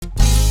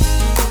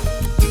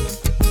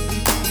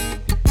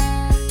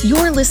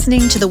You're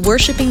listening to the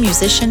Worshiping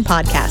Musician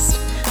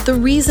Podcast. The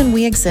reason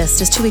we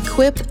exist is to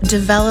equip,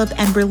 develop,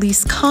 and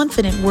release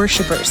confident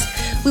worshipers.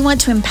 We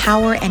want to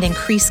empower and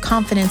increase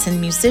confidence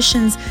in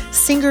musicians,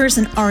 singers,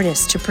 and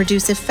artists to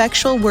produce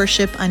effectual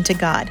worship unto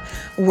God.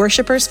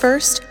 Worshipers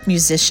first,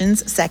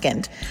 musicians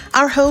second.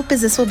 Our hope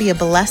is this will be a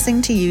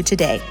blessing to you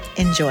today.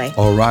 Enjoy.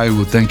 All right.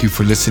 Well, thank you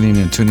for listening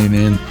and tuning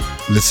in.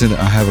 Listen,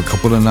 I have a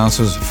couple of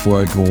announcements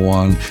before I go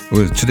on.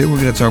 Today, we're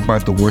going to talk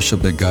about the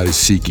worship that God is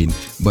seeking.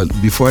 But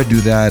before I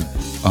do that,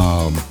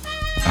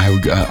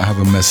 I have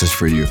a message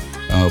for you.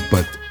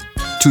 But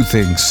two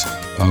things.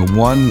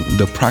 One,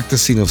 the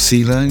practicing of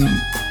Sealing,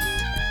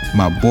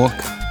 my book,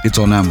 it's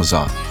on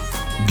Amazon.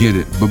 Get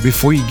it. But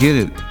before you get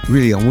it,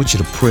 really, I want you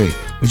to pray.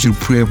 I want you to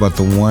pray about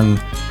the one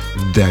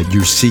that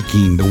you're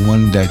seeking, the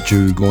one that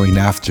you're going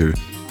after,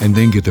 and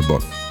then get the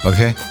book,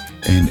 okay?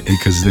 And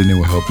because then it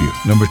will help you.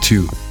 Number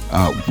two,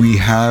 we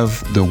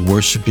have the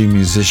Worshiping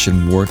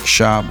Musician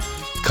Workshop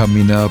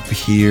coming up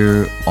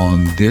here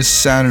on this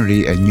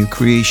Saturday at New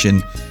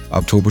Creation,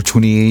 October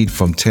 28th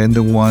from 10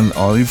 to 1.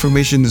 All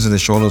information is in the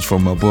show notes for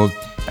my book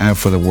and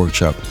for the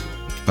workshop.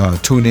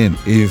 Tune in.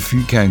 If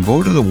you can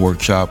go to the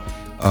workshop,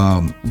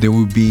 there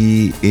will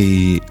be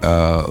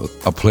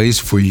a place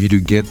for you to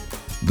get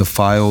the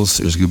files.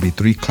 There's going to be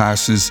 3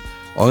 classes.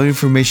 All the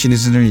information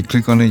is in there. You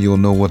click on it, you'll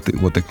know what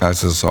the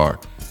classes are.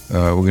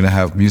 We're going to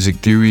have music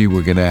theory.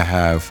 We're going to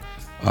have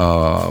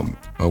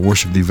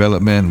worship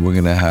development. We're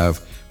going to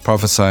have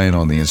prophesying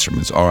on the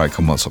instruments. All right,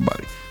 come on,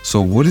 somebody.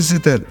 So what is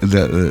it that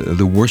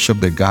the worship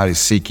that God is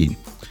seeking?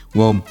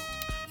 Well,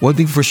 one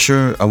thing for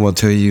sure, I will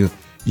tell you,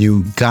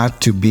 you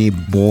got to be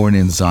born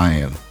in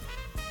Zion.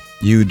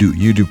 You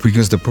do,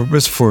 because the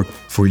purpose for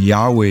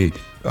Yahweh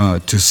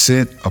to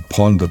sit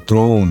upon the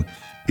throne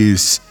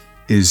is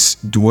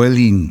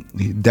dwelling.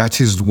 That's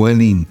his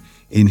dwelling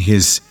in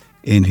his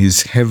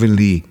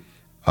heavenly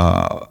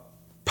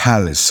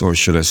palace, or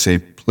should I say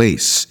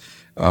place,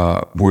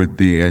 where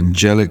the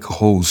angelic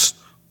hosts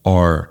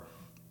are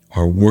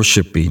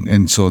worshiping.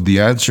 And so the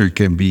answer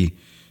can be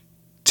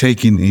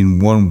taken in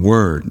one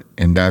word,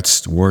 and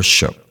that's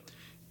worship,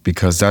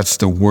 because that's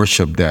the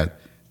worship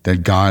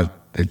that God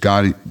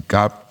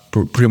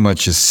pretty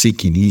much is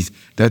seeking.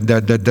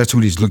 That's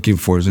what he's looking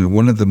for. Is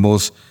one of the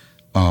most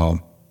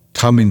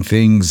common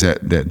things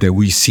that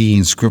we see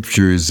in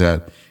Scripture is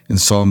that in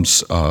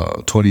Psalms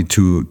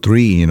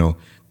 22:3,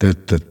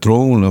 that the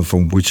throne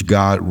from which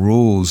God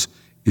rules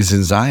is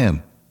in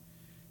Zion,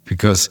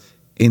 because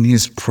in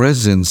his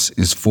presence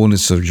is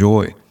fullness of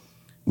joy.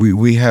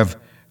 We have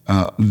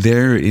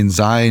there in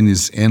Zion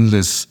is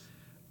endless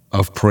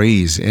of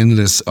praise,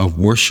 endless of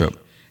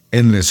worship,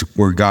 endless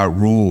where God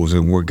rules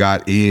and where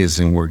God is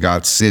and where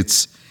God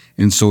sits.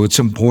 And so it's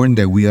important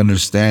that we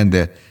understand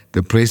that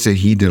the place that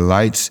he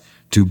delights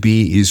to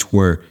be is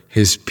where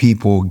his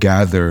people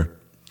gather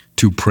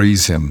to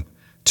praise him,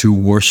 to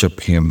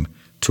worship him,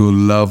 to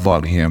love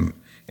on him,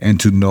 and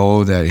to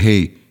know that,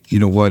 hey, you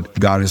know what?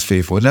 God is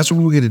faithful. And that's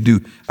what we're going to do.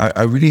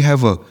 I really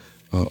have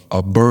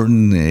a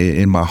burden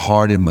in my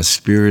heart and my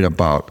spirit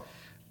about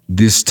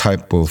this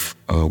type of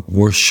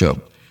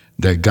worship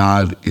that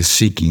God is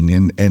seeking.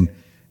 And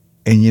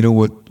you know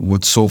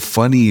what's so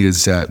funny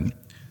is that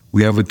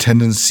we have a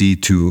tendency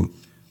to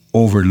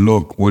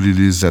overlook what it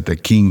is that the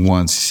king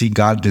wants. See,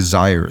 God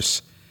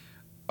desires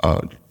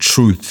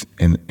truth,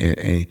 and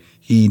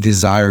he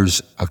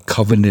desires a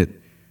covenant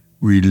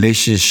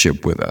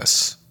relationship with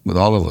us, with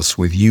all of us,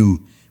 with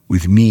you,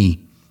 with me.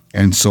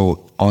 And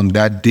so on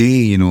that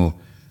day,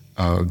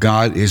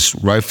 God is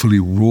rightfully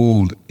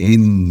ruled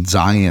in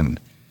Zion,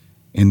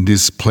 in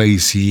this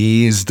place.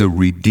 He is the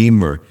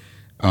Redeemer.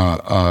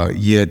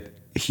 Yet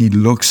he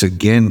looks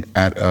again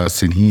at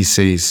us and he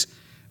says,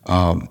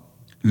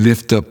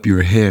 lift up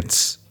your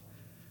heads,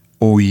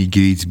 O ye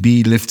gates,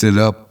 be lifted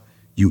up,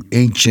 you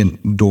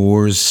ancient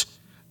doors,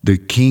 the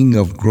King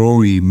of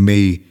glory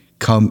may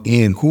come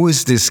in. Who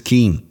is this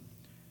King?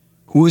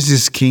 Who is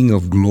this King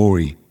of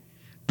glory?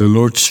 The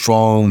Lord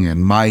strong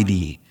and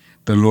mighty,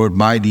 the Lord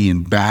mighty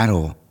in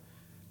battle.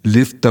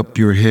 Lift up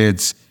your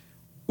heads,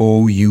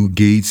 O you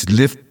gates,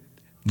 lift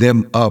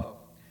them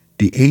up,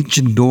 the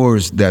ancient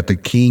doors, that the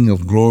King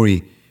of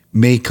glory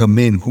may come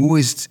in. Who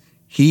is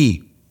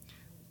he?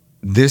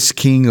 This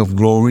King of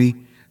glory,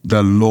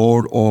 the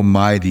Lord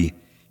Almighty.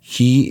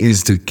 He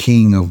is the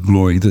King of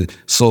glory.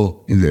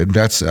 So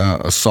that's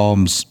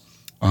Psalms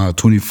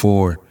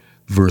 24,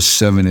 verse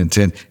 7 and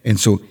 10. And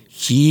so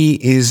he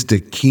is the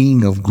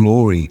King of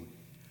glory.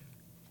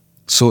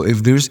 So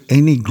if there's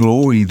any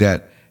glory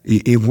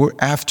if we're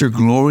after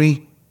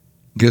glory,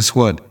 guess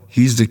what?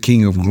 He's the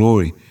King of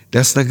glory.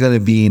 That's not going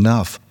to be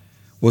enough.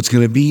 What's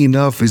going to be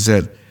enough is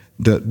that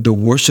the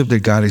worship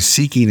that God is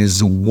seeking is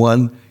the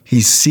one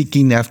he's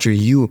seeking after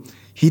you.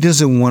 He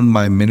doesn't want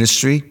my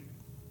ministry.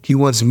 He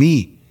wants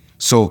me.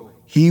 So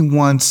he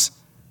wants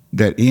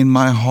that in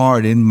my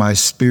heart, in my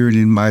spirit,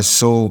 in my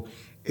soul,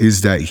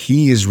 is that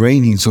he is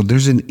reigning. So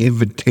there's an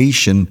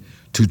invitation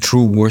to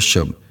true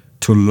worship,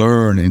 to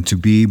learn and to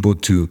be able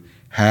to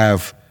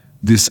have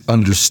this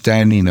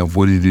understanding of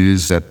what it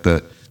is that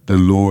the the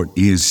Lord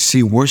is.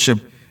 See, worship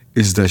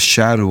is the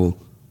shadow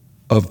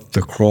of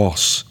the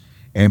cross.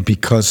 And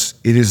because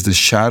it is the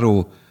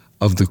shadow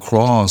of the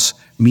cross,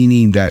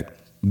 meaning that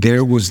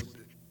there was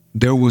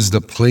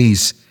the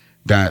place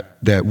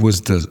that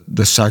was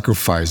the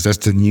sacrifice. That's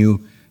the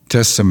New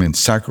Testament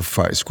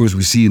sacrifice. Of course,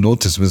 we see an Old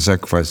Testament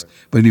sacrifice.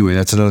 But anyway,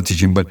 that's another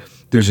teaching. But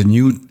there's a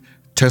New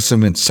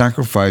Testament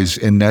sacrifice,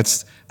 and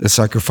that's the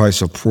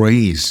sacrifice of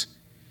praise.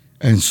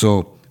 And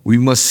so we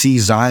must see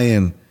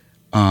Zion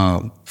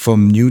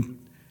from New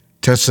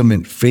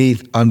Testament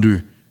faith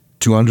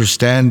to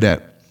understand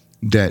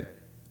that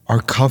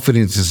our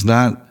confidence is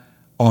not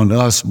on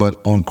us, but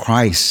on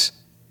Christ.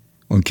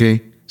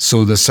 Okay?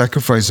 So the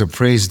sacrifice of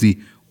praise, the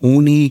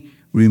only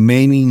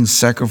remaining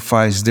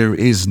sacrifice there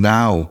is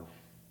now,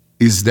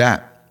 is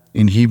that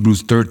in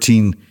Hebrews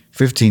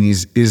 13:15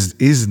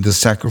 is the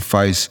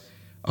sacrifice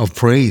of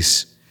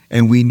praise.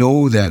 And we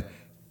know that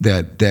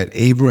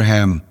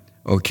Abraham,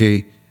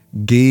 okay,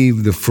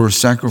 gave the first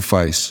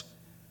sacrifice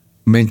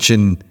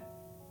mentioned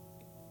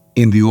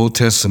in the Old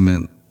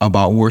Testament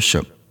about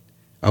worship,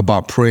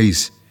 about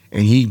praise.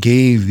 And he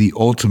gave the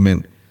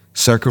ultimate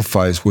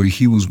sacrifice where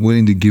he was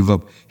willing to give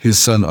up his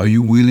son. Are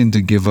you willing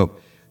to give up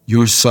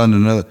your son?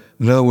 In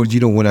other words,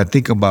 when I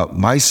think about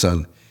my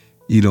son,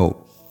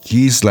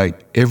 he's like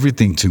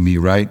everything to me,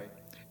 right?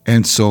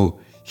 And so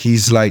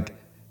he's like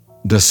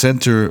the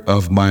center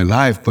of my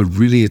life, but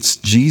really it's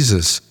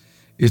Jesus.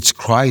 It's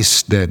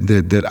Christ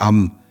that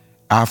I'm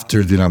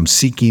after, that I'm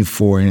seeking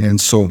for.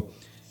 And so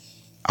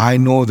I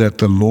know that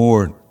the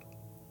Lord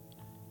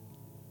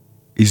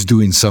is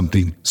doing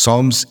something.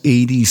 Psalms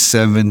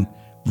 87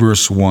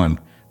 verse 1,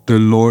 the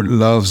Lord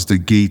loves the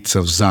gates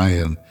of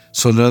Zion.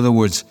 So in other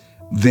words,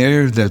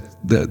 there that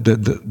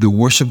the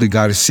worship that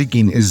God is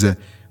seeking is a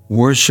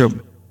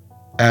worship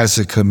as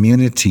a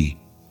community,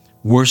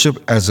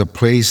 worship as a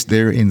place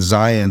there in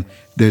Zion,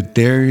 that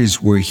there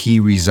is where he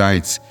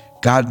resides.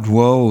 God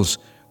dwells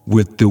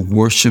with the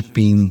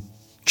worshiping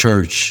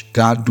church.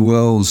 God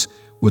dwells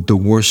with the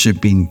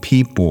worshiping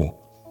people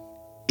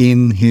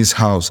in his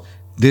house.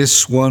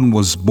 This one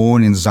was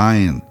born in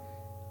Zion.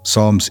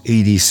 Psalms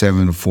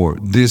 87:4.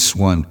 This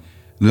one,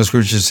 the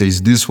scripture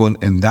says this one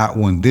and that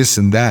one, this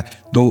and that.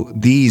 Though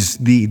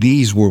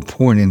these were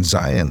born in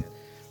Zion.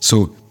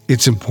 So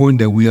it's important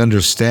that we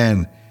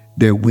understand,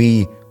 that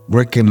we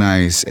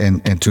recognize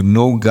and to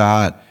know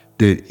God,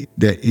 that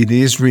it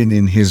is written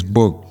in his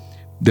book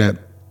that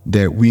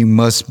we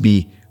must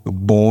be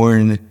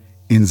born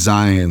in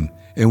Zion.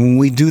 And when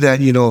we do that,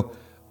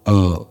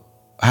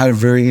 I had a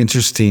very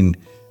interesting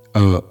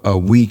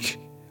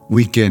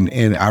weekend,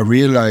 and I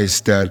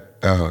realized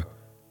that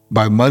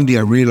by Monday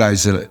I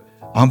realized that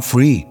I'm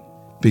free,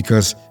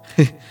 because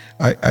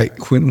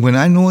when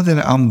I know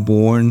that I'm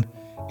born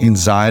in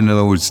Zion, in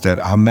other words,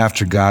 that I'm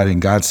after God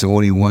and God's the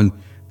only one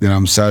that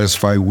I'm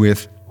satisfied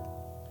with,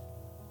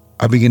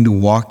 I begin to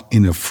walk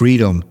in a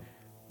freedom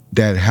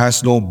that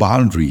has no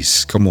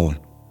boundaries. Come on.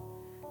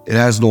 It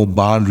has no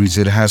boundaries.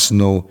 It doesn't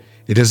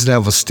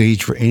have a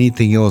stage for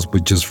anything else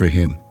but just for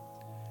him.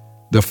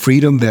 The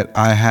freedom that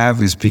I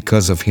have is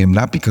because of him,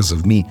 not because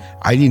of me.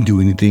 I didn't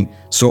do anything.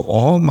 So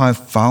all my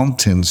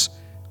fountains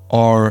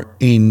are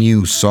in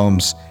you.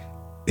 Psalms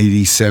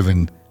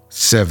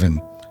 87:7.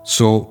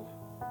 So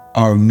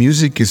our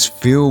music is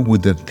filled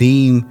with the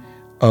theme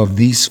of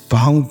these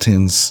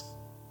fountains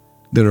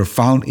that are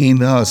found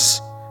in us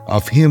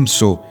of him.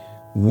 So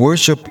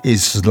worship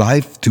is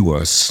life to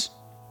us.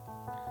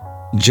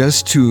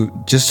 Just to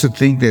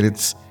think that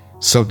it's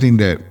something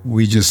that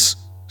we just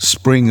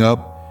spring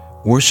up.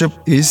 Worship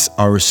is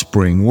our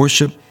spring.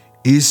 Worship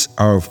is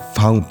our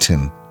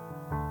fountain.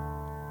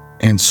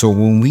 And so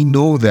when we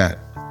know that,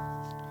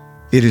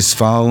 it is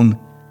found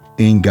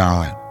in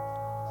God.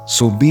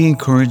 So be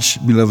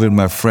encouraged, beloved,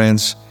 my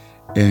friends,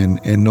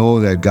 and know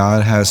that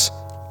God has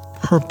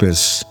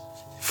purpose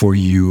for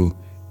you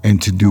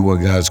and to do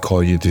what God's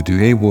called you to do.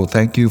 Hey, well,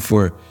 thank you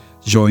for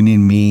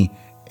joining me,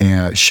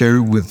 and share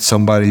it with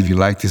somebody if you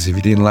like this. If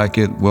you didn't like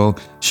it, well,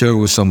 share it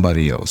with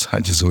somebody else.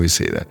 I just always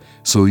say that.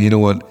 So you know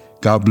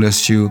what? God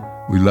bless you.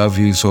 We love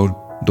you. So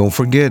don't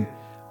forget,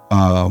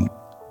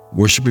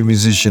 Worshiping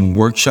Musician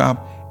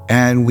Workshop.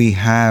 And we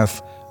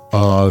have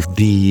my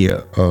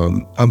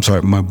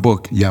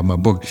book. Yeah, my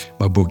book.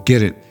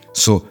 Get it.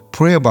 So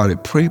pray about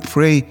it. Pray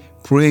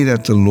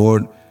that the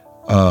Lord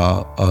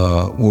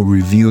will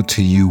reveal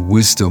to you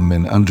wisdom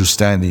and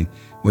understanding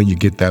when you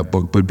get that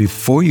book. But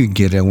before you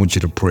get it, I want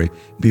you to pray.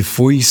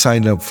 Before you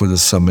sign up for the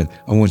summit,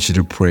 I want you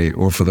to pray,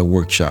 or for the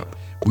workshop.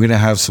 We're going to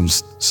have some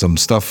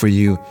stuff for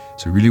you.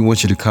 So I really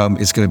want you to come.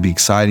 It's going to be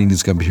exciting.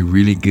 It's going to be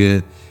really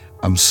good.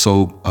 I'm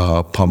so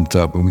pumped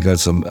up. And we got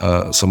some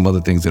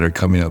other things that are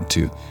coming up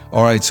too.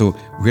 All right. So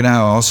we're going to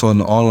have also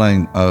an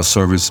online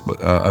service,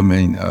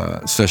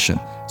 session.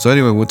 So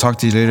anyway, we'll talk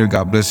to you later.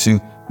 God bless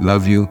you.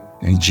 Love you.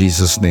 In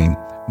Jesus' name.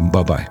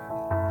 Bye-bye.